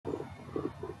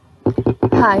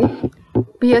Hi,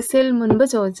 PSC യിൽ മുൻപ്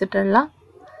ചോദിച്ചിട്ടുള്ള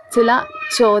ചില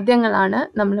ചോദ്യങ്ങളാണ്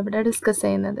നമ്മളിവിടെ ഡിസ്കസ്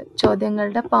ചെയ്യുന്നത്.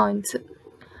 ചോദ്യങ്ങളുടെ പോയിന്റ്സ്.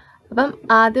 അപ്പം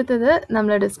ആദ്യത്തേത്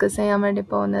നമ്മൾ ഡിസ്കസ് ചെയ്യാൻ വേണ്ടി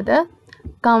പോകുന്നത്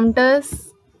counters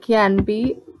can be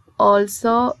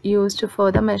also used for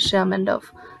the measurement of.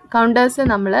 Counters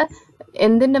നമ്മൾ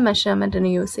എന്തിൻ്റെ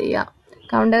മെഷർമെൻറ്റിന് യൂസ് ചെയ്യാം?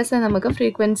 കൗണ്ടേഴ്സ് നമുക്ക്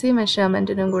ഫ്രീക്വൻസി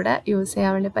മെഷർമെൻറ്റിനും കൂടെ യൂസ്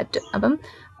ചെയ്യാൻ വേണ്ടി പറ്റും. അപ്പം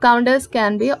counters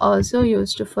can be also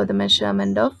used for the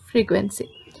measurement of frequency.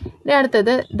 ഇനി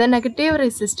അടുത്തത് the negative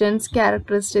resistance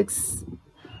characteristics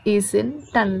is in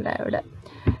tunnel diode.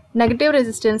 Negative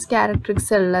resistance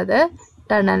characteristics ഉള്ളത്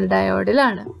tunnel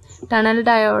ഡയോഡിലാണ്. Tunnel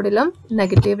ഡയോഡിലും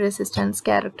negative resistance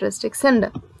characteristics ഉണ്ട്.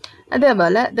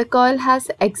 അതേപോലെ the coil has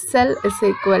XL is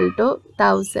equal to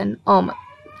 1000 ഓം.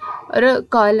 ഒരു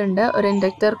കോയിലുണ്ട്, ഒരു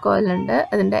inductor കോയിലുണ്ട്,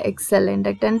 അതിൻ്റെ XL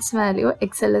inductance value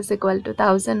XL is equal to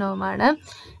 1000 ഓം ആണ്.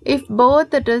 If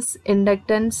both it is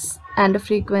inductance and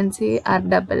frequency R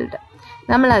doubled.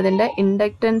 നമ്മൾ അതിൻ്റെ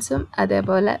ഇൻഡക്റ്റൻസും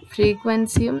അതേപോലെ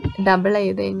ഫ്രീക്വൻസിയും ഡബിൾ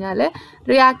ചെയ്ത് കഴിഞ്ഞാൽ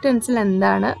റിയാക്റ്റൻസിൽ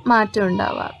എന്താണ് മാറ്റം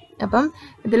ഉണ്ടാവുക? അപ്പം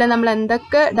ഇതിൽ നമ്മൾ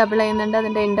എന്തൊക്കെ ഡബിൾ ചെയ്യുന്നുണ്ട്?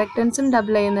 അതിൻ്റെ ഇൻഡക്റ്റൻസും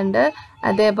ഡബിൾ ചെയ്യുന്നുണ്ട്,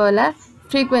 അതേപോലെ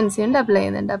ഫ്രീക്വൻസിയും ഡബിൾ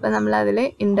ചെയ്യുന്നുണ്ട്. അപ്പോൾ നമ്മൾ അതിൽ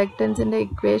ഇൻഡക്റ്റൻസിൻ്റെ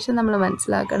ഇക്വേഷൻ നമ്മൾ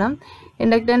മനസ്സിലാക്കണം.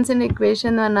 ഇൻഡക്റ്റൻസിൻ്റെ ഇക്വേഷൻ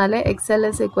എന്ന് പറഞ്ഞാൽ XL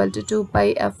is equal to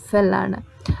 2πfL ആണ്.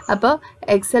 അപ്പോൾ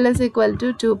XL is equal to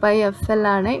 2πfL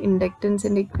ആണ്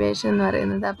ഇൻഡക്റ്റൻസിൻ്റെ ഇക്വേഷൻ എന്ന്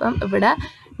പറയുന്നത്. അപ്പം ഇവിടെ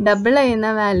ഡബിൾ ചെയ്യുന്ന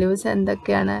വാല്യൂസ്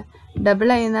എന്തൊക്കെയാണ്? ഡബിൾ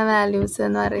ചെയ്യുന്ന വാല്യൂസ്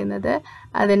എന്ന് പറയുന്നത്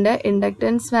അതിൻ്റെ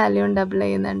ഇൻഡക്റ്റൻസ് വാല്യൂവും ഡബിൾ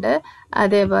ചെയ്യുന്നുണ്ട്,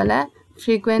 അതേപോലെ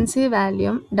ഫ്രീക്വൻസി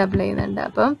വാല്യൂവും ഡബിൾ ചെയ്യുന്നുണ്ട്.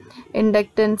 അപ്പം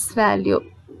ഇൻഡക്റ്റൻസ് വാല്യൂ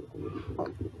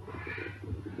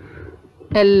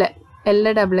L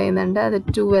ഡബിൾ ചെയ്യുന്നുണ്ട്, അത്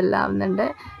 2L ആവുന്നുണ്ട്.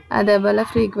 അതേപോലെ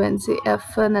ഫ്രീക്വൻസി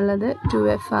F എന്നുള്ളത്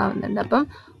 2F ആവുന്നുണ്ട്. അപ്പം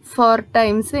 4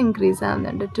 ടൈംസ് ഇൻക്രീസ്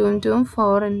ആവുന്നുണ്ട്. 2 ×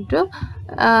 4 ×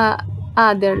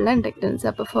 ആദ്യമുള്ള ഇൻഡക്റ്റൻസ്.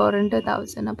 അപ്പോൾ 4 ×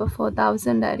 1000. അപ്പോൾ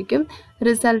 4000 ആയിരിക്കും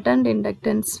റിസൾട്ടൻ്റ്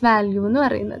ഇൻഡക്റ്റൻസ് വാല്യൂ എന്ന്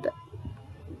പറയുന്നത്.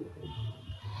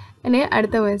 ഇനി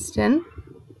അടുത്ത question,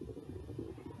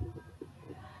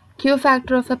 Q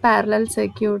factor of A parallel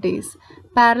circuit is.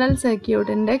 Parallel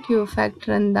സർക്യൂട്ടിൻ്റെ Q factor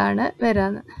എന്താണ്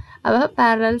വരാന്ന്? അപ്പോൾ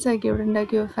പാരലൽ സർക്യൂട്ടിൻ്റെ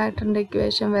Q ഫാക്ടറിൻ്റെ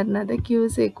ഇക്വേഷൻ വരുന്നത് Q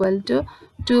is equal to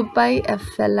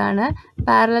 2πfL ആണ്.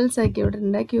 പാരലൽ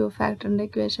സർക്യൂട്ടിൻ്റെ Q ഫാക്ടറിൻ്റെ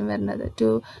ഇക്വേഷൻ വരുന്നത്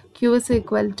Q is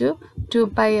equal to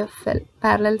 2πfL.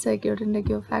 Parallel സർക്യൂട്ടിൻ്റെ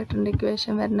Q ഫാക്ടറിൻ്റെ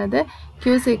equation വരുന്നത്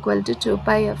Q is equal to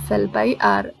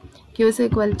 2πfL/R. Q is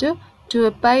equal to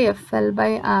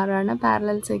 2πfL/R ആണ്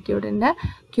parallel സർക്യൂട്ടിൻ്റെ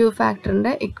Q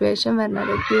ഫാക്ടറിൻ്റെ equation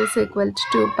വരുന്നത്. Q is equal to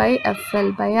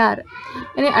 2πfL/R.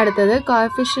 ഇനി അടുത്തത്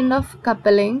coefficient of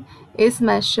coupling is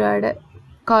measured.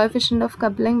 Coefficient of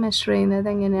coupling measure ചെയ്യുന്നത്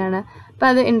എങ്ങനെയാണ്? അപ്പോൾ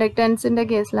അത് ഇൻഡക്റ്റൻസിൻ്റെ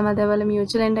കേസിലും അതേപോലെ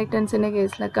മ്യൂച്വൽ ഇൻഡക്റ്റൻസിൻ്റെ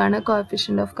കേസിലൊക്കെയാണ്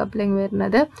കോഎഫിഷ്യൻ്റ് ഓഫ് കപ്ലിംഗ്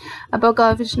വരുന്നത്. അപ്പോൾ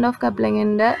കോഎഫിഷ്യൻ്റ് ഓഫ്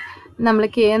കപ്ലിങ്ങിൻ്റെ നമ്മൾ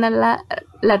K എന്നുള്ള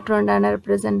ലെറ്റർ കൊണ്ടാണ്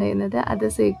റെപ്രസെൻ്റ് ചെയ്യുന്നത്. അത്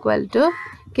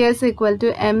K is equal to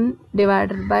M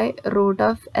divided by root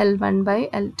of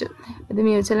L1/L2. ഇത്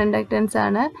മ്യൂച്വൽ ഇൻഡക്റ്റൻസ്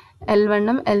ആണ്.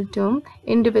 L1ഉം L2ഉം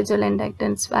individual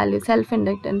inductance value, self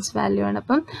inductance value ആണ്.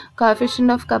 അപ്പം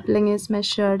coefficient of coupling is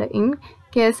measured in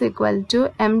K is equal to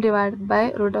M divided by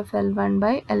root of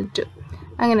L1/L2.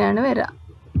 അങ്ങനെയാണ് വരിക.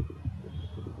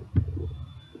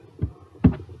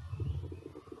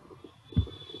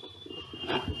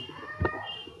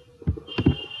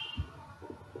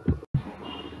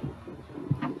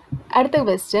 അടുത്ത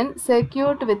question,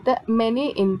 circuit with many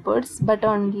inputs but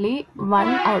only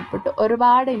 1 output.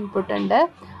 ഒരുപാട് input ഉണ്ട്,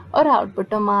 ഒരു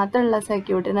output മാത്രമുള്ള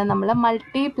സർക്യൂട്ടിനെ നമ്മൾ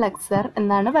മൾട്ടിപ്ലക്സർ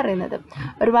എന്നാണ് പറയുന്നത്.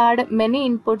 ഒരുപാട് മെനി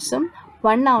ഇൻപുട്സും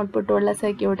 1 ഔട്ട്പുട്ടും ഉള്ള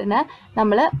സർക്യൂട്ടിനെ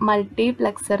നമ്മൾ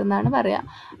മൾട്ടിപ്ലക്സർ എന്നാണ് പറയുക.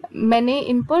 Many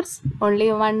inputs only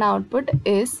 1 output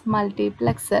is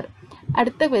multiplexer.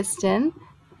 അടുത്ത question,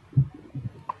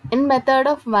 in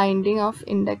method of winding of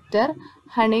inductor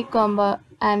honey comb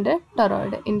and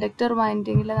toroid. Inductor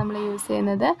വൈൻഡിങ്ങിൽ നമ്മൾ യൂസ്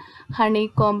ചെയ്യുന്നത് ഹണി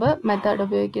കോംബ് മെത്തേഡ്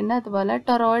ഉപയോഗിക്കുന്നുണ്ട്, അതുപോലെ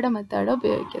ടൊറോയിഡ് മെത്തേഡ്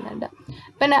ഉപയോഗിക്കുന്നുണ്ട്.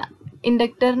 പിന്നെ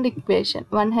ഇൻഡക്ടറിൻ്റെ equation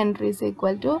 1 Henry is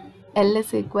equal to L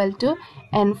is equal to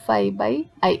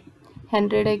N∅/I.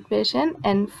 ഹെൻറിയുടെ equation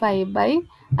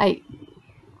N∅/I.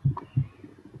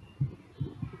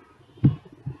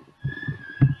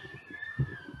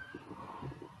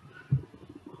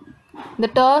 The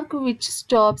torque which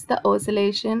stops the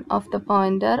oscillation of the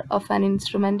pointer of an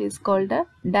instrument is called a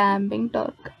damping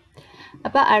torque.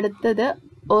 അപ്പോൾ അടുത്തത്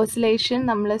oscillation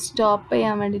നമ്മൾ stop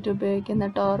ചെയ്യാൻ വേണ്ടിയിട്ട് ഉപയോഗിക്കുന്ന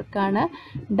ടോർക്കാണ്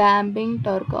damping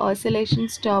torque. Oscillation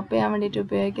stop ചെയ്യാൻ വേണ്ടിയിട്ട്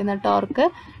ഉപയോഗിക്കുന്ന torque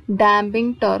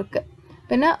damping torque.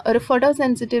 പിന്നെ ഒരു ഫോട്ടോ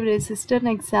സെൻസിറ്റീവ്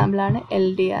റെസിസ്റ്ററിന് എക്സാമ്പിളാണ്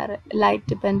LDR, ലൈറ്റ്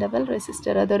ഡിപ്പെൻഡബിൾ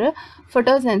റെസിസ്റ്റർ. അതൊരു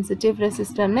ഫോട്ടോ സെൻസിറ്റീവ്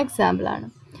റെസിസ്റ്ററിന് എക്സാമ്പിളാണ്.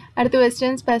 അടുത്ത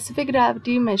question, specific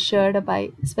gravity measured by.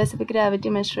 Specific gravity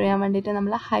measure ചെയ്യാൻ വേണ്ടിയിട്ട്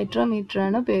നമ്മൾ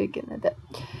ഹൈഡ്രോമീറ്ററാണ് ഉപയോഗിക്കുന്നത്.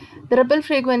 The ripple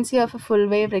frequency of a full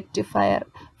wave rectifier.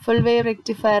 Full wave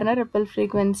rectifier ripple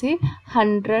frequency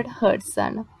 100 Hz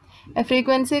ആണ്. A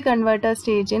frequency converter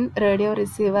stage in radio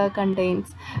receiver contains.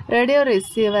 Radio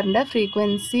receiverൻ്റെ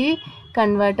frequency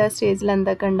converter സ്റ്റേജിൽ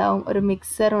എന്തൊക്കെ ഉണ്ടാവും? ഒരു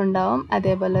mixer ഉണ്ടാവും,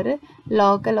 അതേപോലെ ഒരു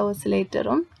ലോക്കൽ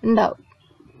ഓസിലേറ്ററും ഉണ്ടാവും.